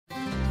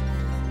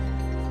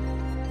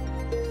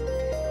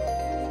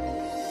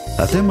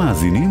אתם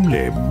מאזינים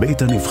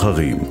לבית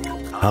הנבחרים,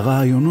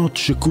 הרעיונות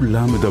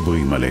שכולם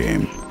מדברים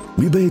עליהם,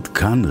 מבית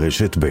כאן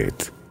רשת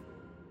בית.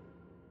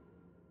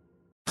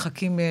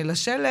 מחכים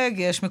לשלג,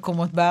 יש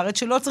מקומות בארץ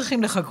שלא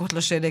צריכים לחכות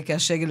לשלג, כי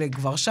השלג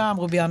כבר שם.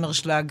 רובי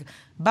אמרשלג,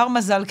 בר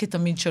מזל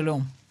כתמיד,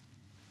 שלום.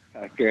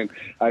 כן,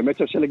 האמת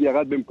שהשלג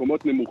ירד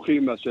במקומות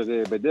נמוכים מאשר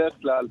בדרך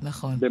כלל,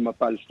 נכון.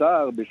 במפל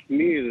סטאר,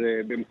 בסניר,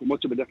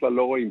 במקומות שבדרך כלל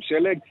לא רואים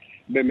שלג,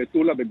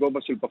 במטולה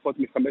בגובה של פחות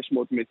מ-500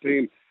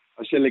 מטרים,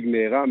 השלג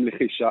נערם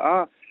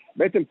לכשעה.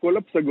 בעצם כל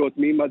הפסגות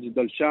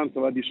ממג'דל שמס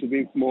ועד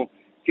יישובים כמו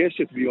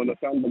קשת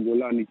ויונתן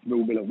בגולן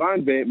נצבעו בלבן,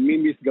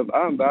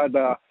 וממשגב-עם ועד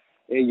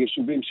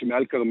היישובים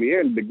שמעל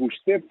כרמיאל בגוש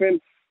תפן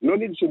לא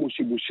נרשמו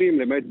שיבושים,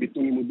 למעט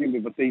ביטול לימודים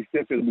בבתי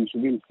ספר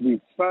ביישובים סביב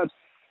צפת.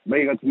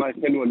 בעיר עצמה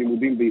החלו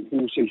הלימודים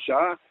באיחור של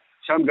שעה,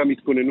 שם גם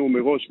התכוננו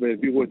מראש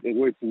והעבירו את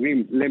אירועי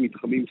פורים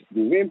למתחמים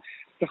סגורים.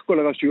 כך כל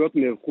הרשויות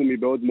נערכו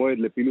מבעוד מועד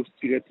לפעילות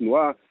צירי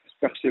תנועה,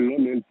 כך שלא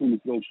נאלצו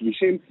לסגור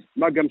כבישים,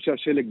 מה גם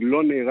שהשלג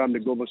לא נערם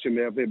לגובה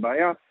שמהווה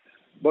בעיה.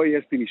 בואי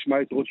אסתי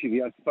נשמע את ראש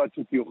עיריית צפת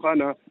סופי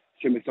אוחנה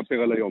שמספר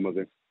על היום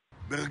הזה.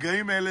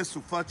 ברגעים אלה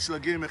סופת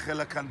שלגים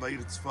החלה כאן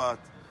בעיר צפת.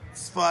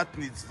 צפת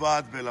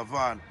נצבעת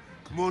בלבן.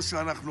 כמו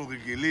שאנחנו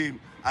רגילים,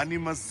 אני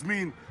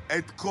מזמין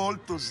את כל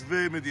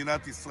תושבי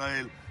מדינת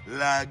ישראל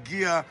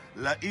להגיע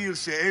לעיר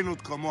שאין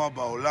עוד כמוה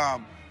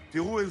בעולם.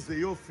 תראו איזה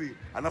יופי,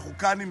 אנחנו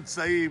כאן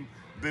נמצאים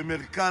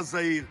במרכז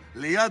העיר,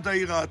 ליד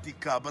העיר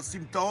העתיקה,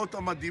 בסמטאות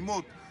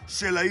המדהימות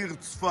של העיר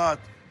צפת.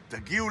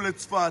 תגיעו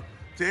לצפת,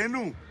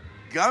 תהנו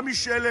גם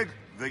משלג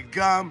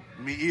וגם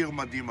מעיר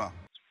מדהימה.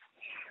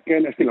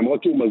 כן, אסתי,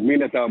 למרות שהוא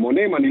מזמין את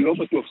ההמונים, אני לא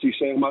בטוח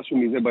שישאר משהו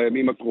מזה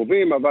בימים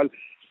הקרובים, אבל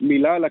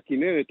מילה על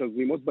הכנרת,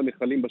 הזרימות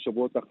בנחלים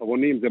בשבועות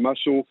האחרונים, זה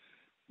משהו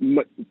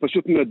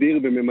פשוט נדיר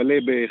וממלא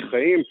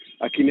בחיים.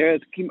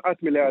 הכנרת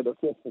כמעט מלאה עד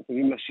הסוף,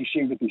 חסרים לה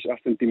 69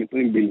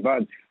 סנטימטרים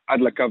בלבד עד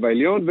לקו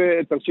העליון,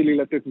 ותרשי לי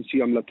לתת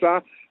איזושהי המלצה,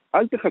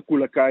 אל תחכו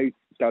לקיץ,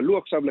 תעלו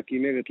עכשיו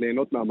לכנרת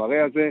ליהנות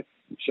מהמראה הזה,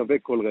 שווה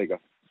כל רגע.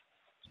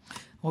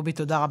 רובי,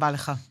 תודה רבה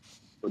לך.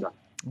 תודה.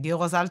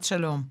 גיורא זלץ,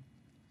 שלום.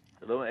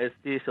 שלום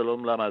אסתי,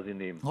 שלום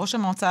למאזינים. ראש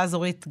המועצה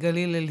האזורית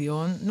גליל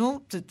עליון, נו,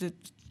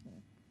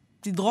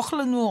 תדרוך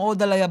לנו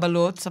עוד על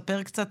היבלות,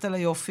 ספר קצת על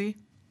היופי.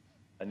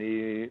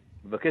 אני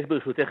מבקש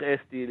ברשותך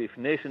אסתי,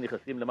 לפני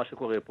שנכנסים למה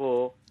שקורה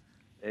פה,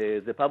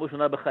 זה פעם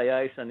ראשונה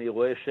בחיי שאני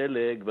רואה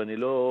שלג, ואני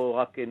לא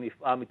רק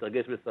נפעם,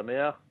 מתרגש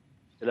ושמח,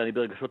 אלא אני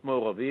ברגשות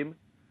מעורבים,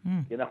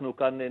 כי אנחנו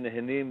כאן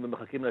נהנים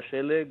ומחכים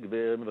לשלג,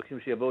 ומבקשים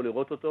שיבואו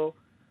לראות אותו,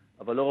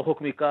 אבל לא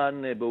רחוק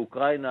מכאן,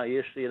 באוקראינה,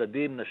 יש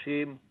ילדים,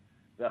 נשים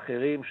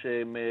ואחרים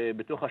שהם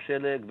בתוך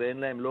השלג, ואין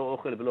להם לא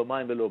אוכל ולא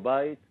מים ולא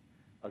בית,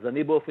 אז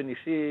אני באופן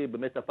אישי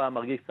באמת הפעם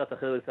מרגיש קצת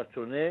אחר וקצת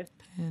שונה,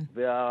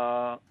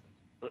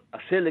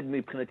 והשלג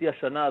מבחינתי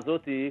השנה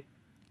הזאת,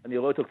 אני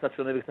רואה אותו קצת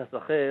שונה וקצת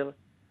אחר,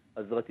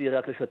 אז רציתי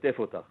רק לשתף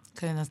אותך.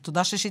 כן, אז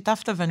תודה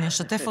ששיתפת, ואני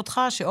אשתף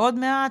אותך שעוד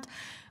מעט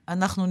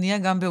אנחנו נהיה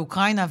גם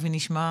באוקראינה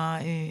ונשמע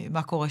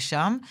מה קורה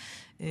שם.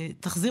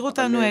 תחזיר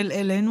אותנו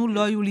אלינו,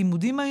 לא היו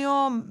לימודים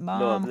היום,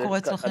 מה קורה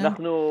אצלכם?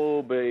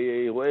 אנחנו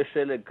באירועי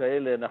שלג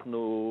כאלה,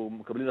 אנחנו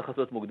מקבלים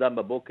לחצות מוקדם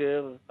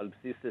בבוקר, על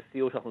בסיס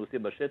סיור שאנחנו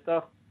עושים בשטח,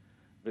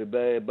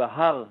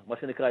 ובהר, מה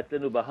שנקרא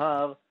אצלנו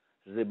בהר,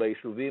 זה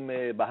ביישובים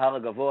בהר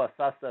הגבוה,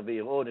 ססה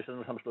וירעון, יש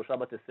לנו שם 3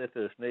 בתי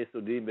ספר, 2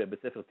 יסודיים ובית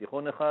ספר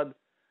תיכון אחד,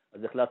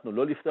 אז החלטנו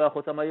לא לפתוח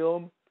אותם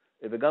היום,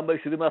 וגם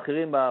ביישובים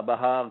האחרים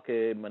בהר,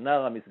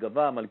 כמנרה,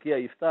 משגבה, מלכיה,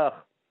 יפתח,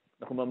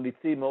 אנחנו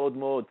ממליצים מאוד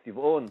מאוד,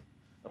 צפון,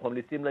 אנחנו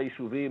ממליצים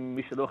ליישובים,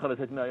 מי שלא יכול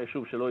לצאת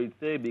מהיישוב שלא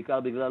יצא, בעיקר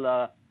בגלל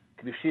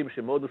הכבישים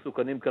שמאוד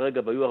מסוכנים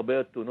כרגע, והיו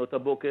הרבה תאונות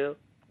הבוקר,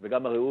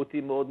 וגם הרעות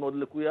היא מאוד מאוד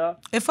לקויה.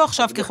 איפה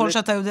עכשיו, ככל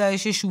שאתה יודע,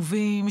 יש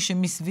יישובים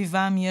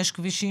שמסביבם יש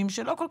כבישים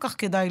שלא כל כך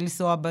כדאי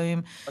לנסוע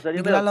בהם,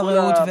 בגלל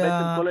הרעות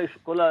והקרח?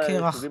 כל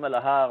היישובים על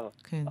ההר,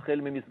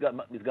 החל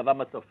ממשגבה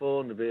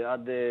מצפון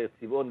ועד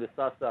צפון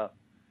וססה,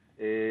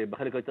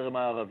 בחלק היותר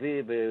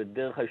מערבי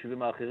ודרך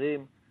היישובים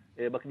האחרים,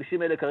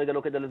 בכבישים האלה כרגע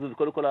לא כדאי לזוז.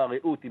 קודם כל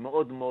הרעות היא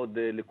מאוד מאוד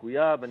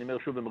לקויה, ואני אומר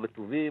שוב, הם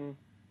רטובים,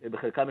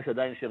 בחלקם יש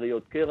עדיין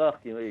שאריות קרח,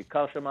 כי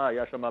קר שם,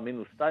 היה שם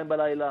 -2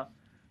 בלילה,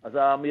 אז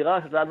האמירה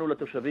שלנו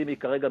לתושבים היא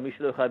כרגע מי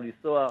שלא חייב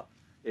לנסוע,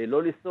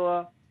 לא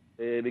לנסוע,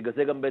 בגלל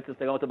זה גם בעצם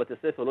סגרנו את בתי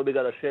ספר, לא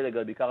בגלל השלג,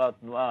 אלא בעיקר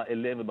התנועה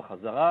אליהם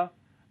ובחזרה,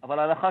 אבל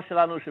ההנחה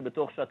שלנו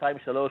שבתוך 2-3,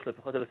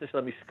 לפחות הנושא של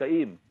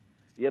המשקעים,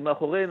 יהיה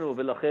מאחורינו,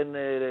 ולכן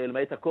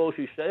למעט הקור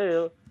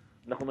שישאר,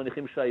 אנחנו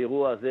מניחים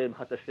שהאירוע הזה,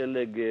 מחת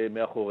השלג,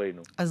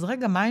 מאחורינו. אז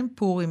רגע, מה עם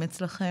פורים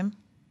אצלכם?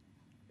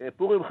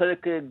 פורים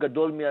חלק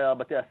גדול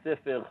מבתי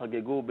הספר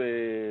חגגו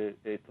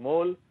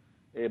אתמול,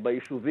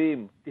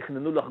 ביישובים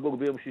תכננו לחגוג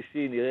ביום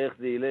שישי, נראה איך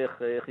זה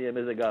ילך, איך יהיה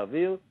מזג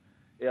האוויר,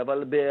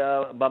 אבל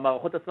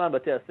במערכות עצמן,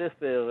 בתי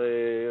הספר,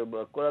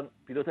 כל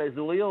הפעילות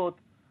האזוריות,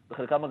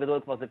 בחלקם הגדול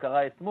כבר זה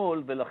קרה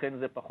אתמול, ולכן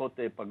זה פחות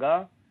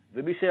פגע,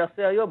 ומי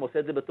שיעשה היום עושה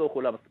את זה בתוך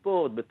עולם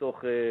ספורט,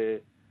 בתוך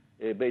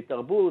בית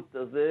תרבות,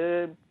 אז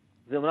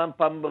זה אומנם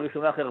פעם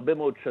בראשונה אחרי הרבה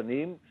מאוד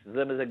שנים,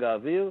 שזה מזג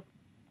האוויר,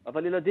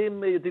 אבל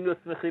ילדים יודעים להיות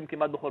שמחים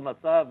כמעט בכל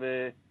מצב,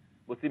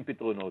 ומוצאים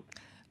פתרונות.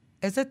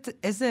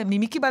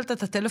 ממי קיבלת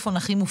את הטלפון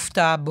הכי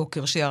מופתע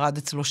הבוקר שירד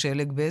אצלו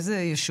שלג? באיזה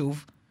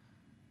יישוב?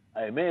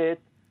 האמת,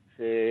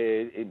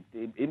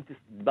 אם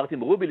דיברתי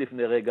עם רובי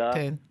לפני רגע,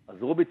 כן. אז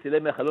רובי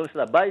צילם מהחלון של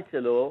הבית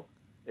שלו,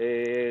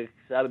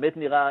 שהיה באמת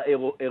נראה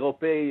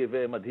אירופאי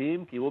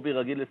ומדהים, כי רובי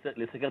רגיל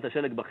לסקר את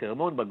השלג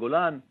בחרמון,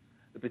 בגולן,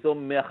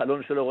 ופתאום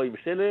מהחלון שלו רואים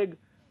שלג,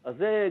 אז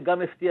זה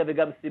גם הפתיע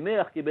וגם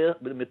שימח, כי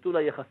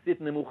במטולה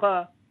יחסית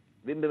נמוכה,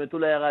 ואם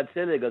במטולה ירד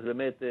שלג, אז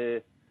באמת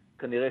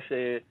כנראה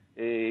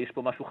שיש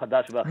פה משהו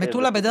חדש ואחר.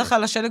 מטולה בדרך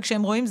כלל השלג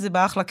שהם רואים זה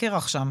באח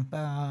לקרח שם,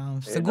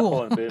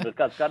 סגור. נכון,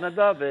 במרכז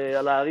קנדה,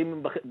 ועל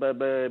הערים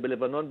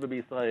בלבנון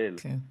ובישראל.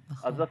 כן,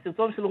 נכון. אז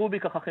הסרטון של רובי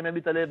ככה חימם לי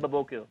את הלב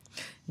בבוקר.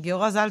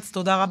 גיורא זלץ,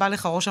 תודה רבה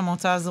לך, ראש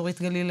המועצה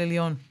האזורית גליל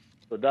עליון.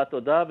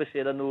 תודה,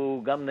 ושיהיה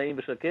לנו גם נעים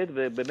ושקט,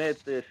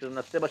 ובאמת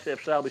שנעשה מה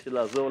שאפשר בשביל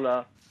לעזור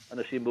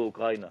לאנשים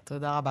באוקראינה.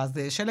 תודה רבה. אז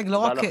שלג לא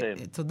רק...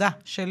 תודה.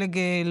 שלג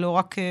לא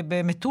רק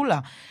במטולה,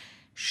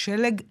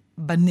 שלג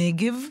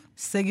בנגב,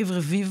 שגב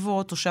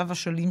רביבו, תושב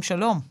השלים,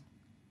 שלום.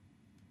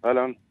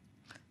 אהלן.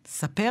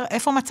 ספר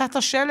איפה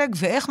מצאת שלג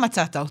ואיך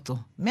מצאת אותו.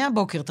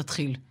 מהבוקר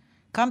תתחיל.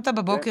 קמת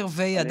בבוקר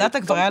וידעת,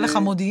 כבר היה לך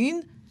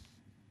מודיעין?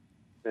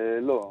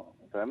 לא.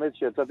 האמת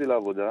שיצאתי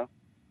לעבודה,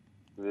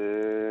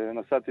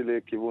 ונסעתי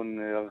לכיוון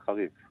הר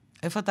חריף.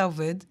 איפה אתה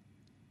עובד?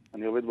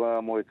 אני עובד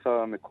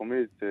במועצה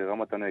המקומית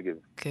רמת הנגב.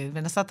 כן,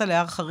 ונסעת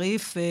להר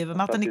חריף,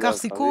 ואמרת ניקח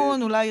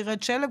סיכון, אולי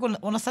ירד שלג,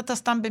 או נסעת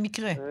סתם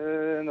במקרה?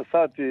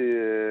 נסעתי,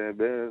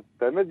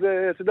 באמת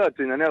זה, אתה יודעת,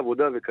 ענייני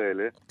עבודה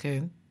וכאלה.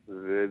 כן.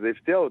 וזה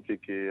הפתיע אותי,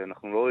 כי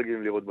אנחנו לא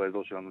רגילים לראות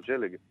באזור שלנו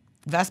שלג.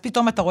 ואז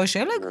פתאום אתה רואה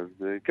שלג?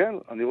 אז, כן,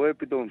 אני רואה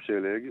פתאום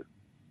שלג,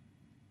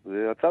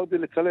 ועצרתי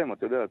לצלם,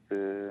 אתה יודעת.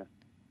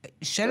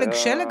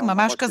 שלג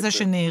ממש כזה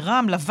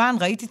שנערם, לבן,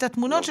 ראיתי את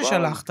התמונות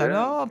ששלחת,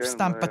 לא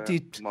סתם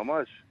פתית.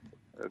 ממש.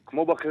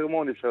 כמו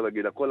בחרמון אפשר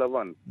להגיד, הכל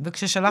לבן.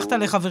 וכששלחת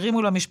לחברים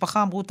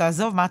ולמשפחה אמרו,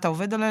 תעזוב, מה אתה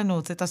עובד עלינו?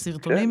 הוצאת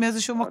סרטונים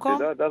מאיזשהו מקום?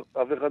 אתה יודע,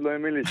 אף אחד לא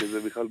האמין לי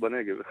שזה בכלל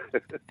בנגב.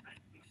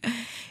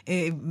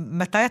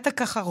 מתי אתה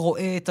ככה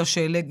רואה את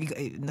השלג?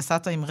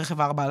 נסעת עם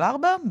רכב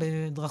 4x4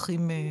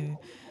 בדרכים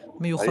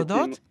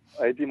מיוחדות?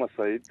 הייתי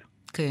מסעית.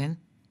 כן.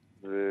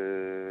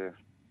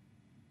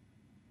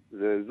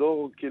 זה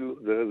אזור, כאילו,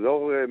 זה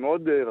אזור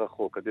מאוד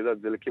רחוק, את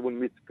יודעת, זה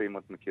לכיוון מצפה, אם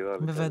את מכירה.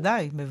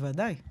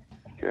 בוודאי.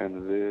 כן,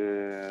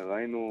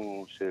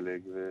 וראינו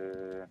שלג,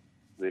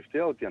 וזה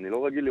הפתיע אותי, אני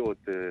לא רגיל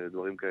לראות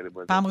דברים כאלה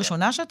באזור. פעם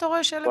ראשונה שאתה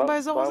רואה שלג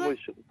באזור הזה?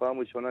 פעם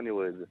ראשונה אני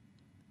רואה את זה.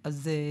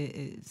 אז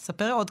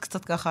ספר עוד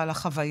קצת ככה על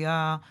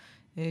החוויה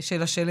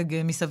של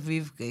השלג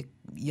מסביב.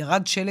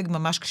 ירד שלג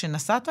ממש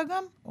כשנסעת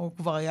גם, או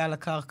כבר היה על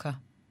הקרקע?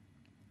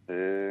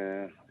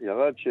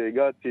 ירד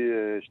שהגעתי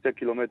 2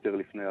 קילומטר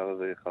לפני הר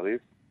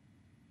חריף,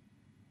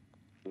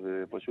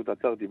 ופשוט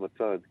עצרתי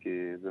בצד, כי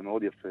זה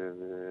מאוד יפה,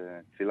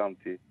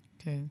 וצילמתי.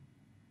 כן.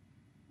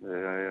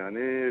 אני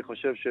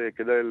חושב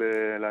שכדאי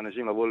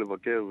לאנשים לבוא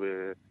לבקר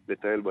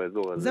ולטייל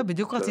באזור הזה. זה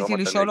בדיוק רציתי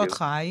לשאול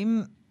אותך,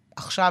 האם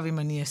עכשיו אם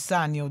אני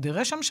אסע, אני עוד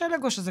אראה שם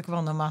שלג, או שזה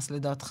כבר נמס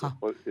לדעתך?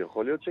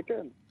 יכול להיות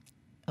שכן.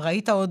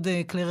 ראית עוד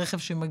כלי רכב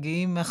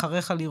שמגיעים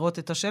אחריך לראות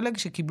את השלג,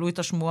 שקיבלו את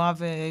השמועה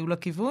והיו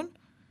לכיוון?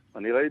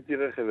 אני ראיתי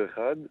רכב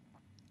אחד.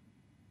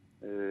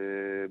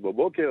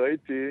 בבוקר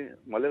ראיתי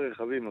מלא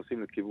רכבים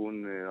נוסעים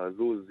לכיוון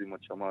הזוז, אם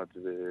את שמעת,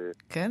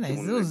 כן,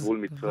 הזוז, גבול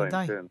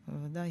מצרים, כן.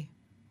 בוודאי.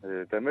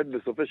 את האמת,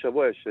 בסופי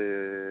שבוע יש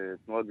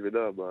תנועה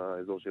כבדה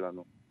באזור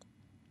שלנו.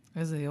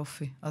 איזה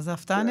יופי. אז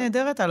ההפתעה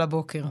נהדרת על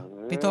הבוקר.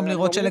 פתאום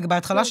לראות שלג.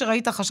 בהתחלה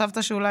שראית,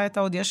 חשבת שאולי אתה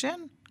עוד ישן?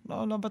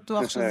 לא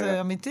בטוח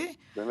שזה אמיתי?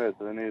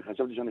 באמת, אני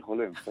חשבתי שאני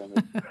חולם.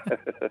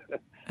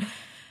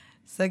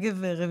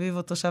 שגב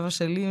רביבו, תושב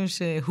השלים,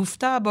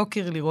 שהופתע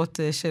הבוקר לראות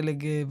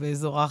שלג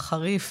באזור הר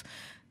חריף.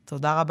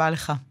 תודה רבה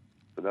לך.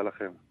 תודה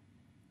לכם.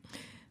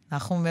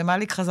 אנחנו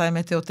ממליק חזאי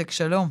מטאוטק,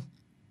 שלום.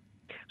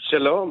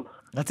 שלום.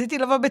 רציתי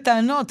לבוא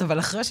בטענות, אבל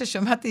אחרי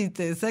ששמעתי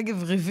את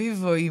שגב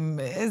רביבו עם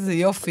איזה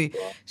יופי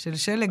של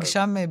שלג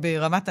שם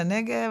ברמת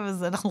הנגב,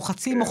 אז אנחנו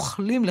חצי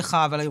מוכלים לך,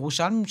 אבל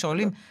הירושלמים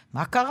שואלים,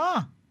 מה קרה?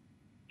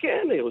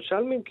 כן,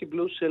 הירושלמים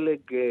קיבלו שלג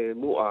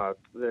מועט,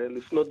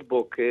 לפנות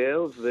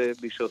בוקר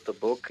ובשעות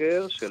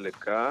הבוקר, שלג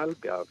קל,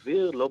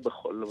 באוויר,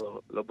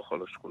 לא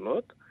בכל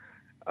השכונות,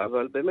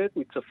 אבל באמת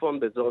מצפון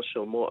באזור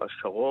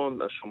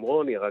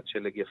השומרון ירד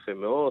שלג יפה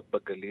מאוד,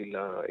 בגליל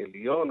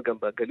העליון, גם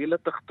בגליל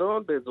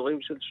התחתון,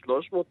 באזורים של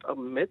 300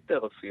 מטר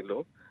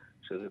אפילו,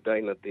 שזה די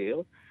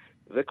נדיר,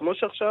 וכמו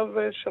שעכשיו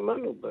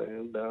שמענו,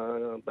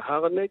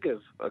 בהר הנגב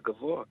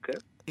הגבוה, כן?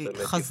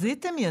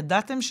 חזיתם,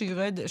 ידעתם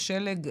שירד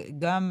שלג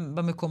גם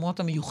במקומות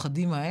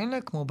המיוחדים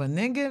האלה, כמו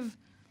בנגב?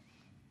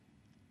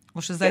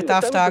 או שזו הייתה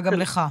הפתעה גם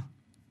לך?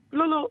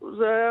 לא,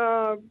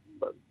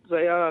 זה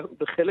היה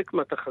בחלק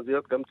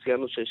מהתחזיות, גם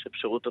ציינו שיש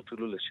אפשרות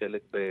אפילו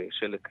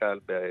לשלג קל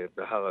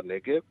בהר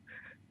הנגב.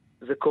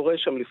 זה קורה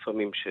שם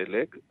לפעמים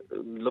שלג,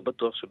 לא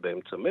בטוח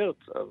שבאמצע מרץ,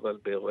 אבל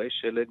באירועי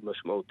שלג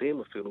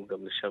משמעותיים, אפילו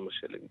גם לשם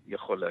השלג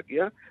יכול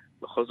להגיע,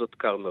 בכל זאת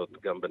קר מאוד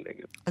גם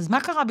בנגב. אז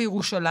מה קרה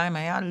בירושלים?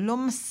 היה לא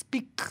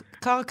מספיק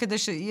קר כדי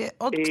שיהיה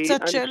עוד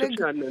קצת שלג? אני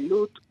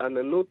חושבת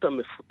שהעננות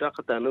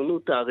המפותחת,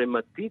 העננות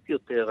הרמתית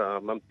יותר,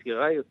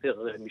 הממטירה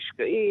יותר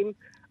משקעים,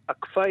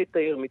 עקפה את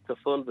העיר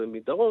מצפון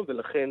ומדרום,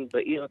 ולכן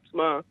בעיר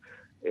עצמה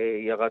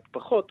ירד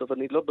פחות, אבל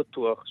אני לא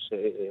בטוח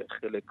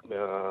שחלק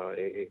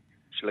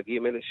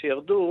מהשלגים האלה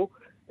שירדו,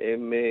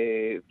 הם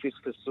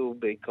פספסו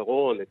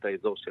בעיקרון את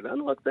האזור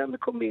שלנו, רק זה היה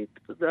מקומית,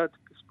 זה היה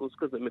פספוס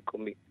כזה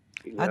מקומי.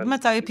 עד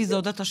מתי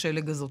אפיזודת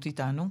השלג הזאת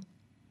איתנו?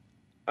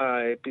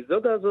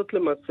 האפיזודה הזאת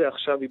למעשה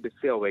עכשיו היא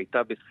בשיאה, או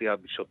הייתה בשיאה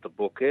בשעות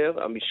הבוקר.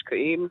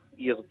 המשקעים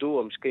ירדו,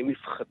 המשקעים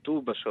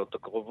יפחתו בשעות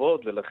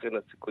הקרובות, ולכן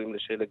הסיכויים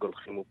לשלג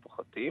הולכים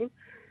ופוחתים,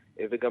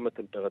 וגם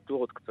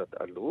הטמפרטורות קצת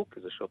עלו, כי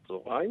זה שעות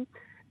צהריים.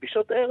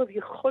 בשעות הערב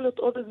יכול להיות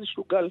עוד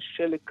איזשהו גל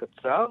שלג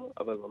קצר,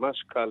 אבל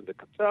ממש קל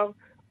וקצר.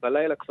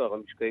 בלילה כבר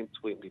המשקעים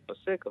צפויים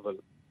להיפסק, אבל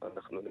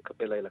אנחנו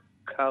נקבל לילה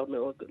קר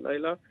מאוד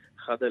לילה,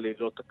 אחד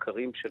הלילות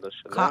הקרים של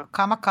השנה.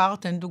 כמה קר?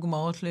 תן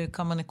דוגמאות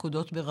לכמה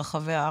נקודות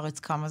ברחבי הארץ,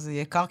 כמה זה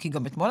יהיה קר, כי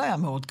גם אתמול היה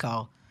מאוד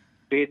קר.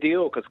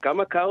 בדיוק, אז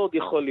כמה קר עוד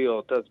יכול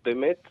להיות? אז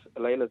באמת,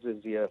 הלילה זה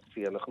יהיה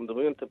השיא. אנחנו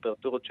מדברים על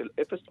טמפרטורות של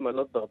 0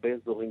 מעלות בהרבה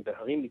אזורים,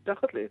 בהרים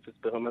מתחת ל-0,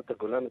 ברמת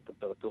הגולן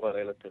הטמפרטורה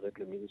הלילה תרד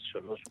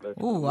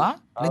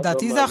 -3.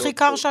 לדעתי זה הכי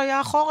קר שהיה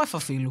החורף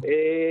אפילו.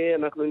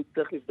 אנחנו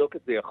נצטרך לבדוק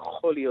את זה,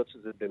 יכול להיות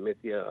שזה באמת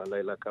יהיה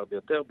הלילה הקר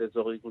ביותר,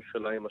 באזור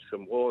ירושלים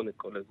השומרון,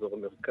 כל אזור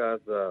המרכז,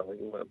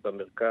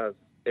 במרכז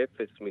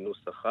 0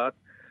 -1,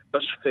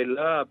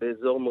 בשפלה,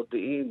 באזור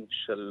מודיעין,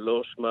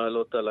 3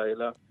 מעלות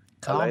הלילה.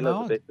 הלילה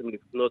זה בעצם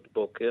לפנות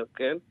בוקר,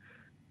 כן?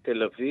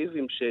 תל אביב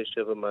עם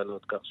 6-7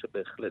 מעלות, כך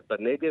שבהחלט,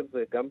 בנגב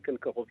גם כן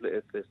קרוב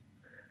ל-0,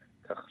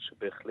 כך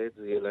שבהחלט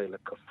זה יהיה לילה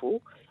קפוא.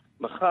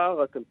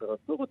 מחר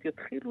הטמפרטורות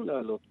יתחילו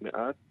לעלות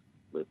מעט,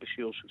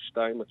 בשיעור של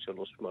 2-3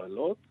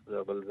 מעלות,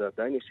 אבל זה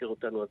עדיין ישאיר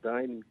אותנו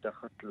עדיין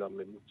מתחת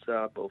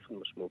לממוצע באופן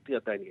משמעותי,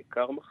 עדיין יהיה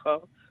קר מחר,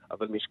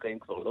 אבל משקעים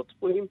כבר לא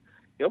צפויים.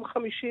 יום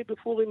חמישי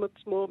בפורים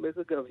עצמו,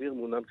 מזג האוויר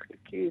מונן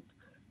חלקית,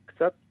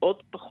 קצת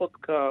עוד פחות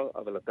קר,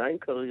 אבל עדיין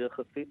קר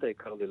יחסית,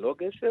 העיקר ללא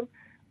גשם.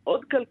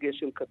 עוד גל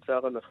גשם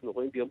קצר אנחנו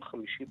רואים ביום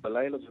חמישי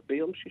בלילה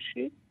וביום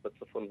שישי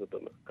בצפון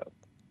ובמרכז.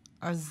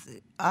 אז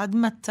עד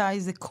מתי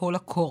זה כל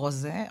הקור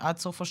הזה? עד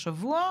סוף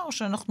השבוע? או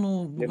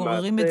שאנחנו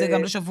גוררים את זה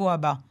גם לשבוע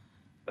הבא?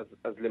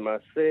 אז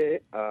למעשה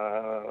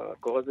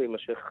הקור הזה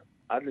יימשך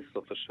עד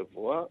לסוף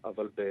השבוע,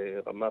 אבל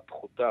ברמה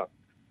פחותה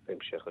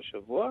בהמשך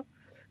השבוע.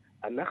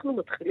 אנחנו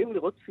מתחילים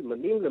לראות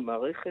סימנים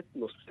למערכת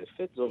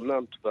נוספת, זו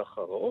אומנם טווח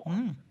ארוך,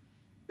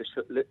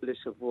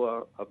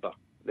 לשבוע הבא,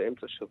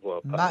 לאמצע שבוע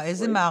הבא.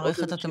 איזה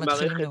מערכת אתם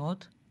מתחילים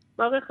לראות?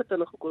 מערכת,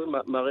 אנחנו קוראים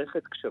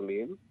מערכת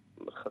גשמים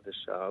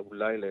חדשה,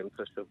 אולי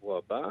לאמצע שבוע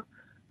הבא.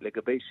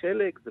 לגבי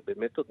שלג זה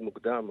באמת עוד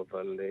מוקדם,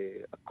 אבל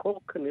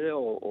הקור כנראה,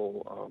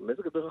 או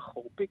המזג האוויר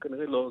החורפי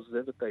כנראה לא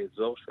עוזב את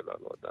האזור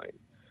שלנו עדיין.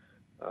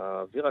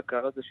 האוויר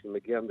הקר הזה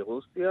שמגיע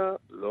מרוסיה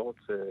לא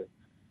רוצה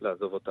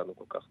לעזוב אותנו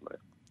כל כך מהר.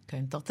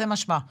 כן, תרתי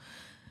משמע.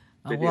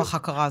 הרוח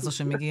הקרה הזו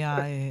שמגיעה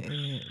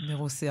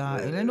מרוסיה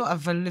אלינו,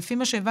 אבל לפי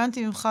מה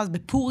שהבנתי ממך, אז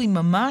בפורים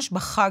ממש,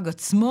 בחג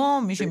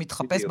עצמו, מי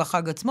שמתחפש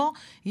בחג עצמו,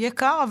 יהיה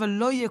קר, אבל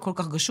לא יהיה כל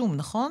כך גשום,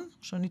 נכון?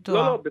 שאני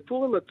טועה. לא,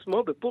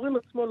 בפורים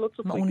עצמו לא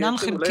צפוי גשם. מעונן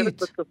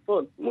חלקית.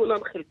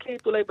 מעונן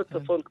חלקית, אולי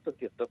בצפון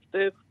קצת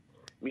יטפטף,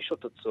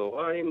 משעות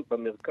הצהריים,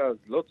 במרכז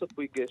לא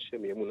צפוי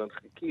גשם, יהיה מעונן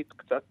חלקית,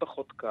 קצת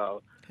פחות קר,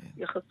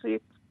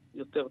 יחסית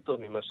יותר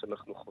טוב ממה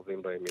שאנחנו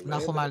חווים בימים האלה.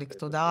 נחום מליק,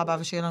 תודה רבה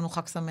ושיהיה לנו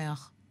חג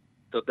שמח.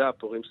 תודה,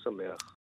 פורים שמח.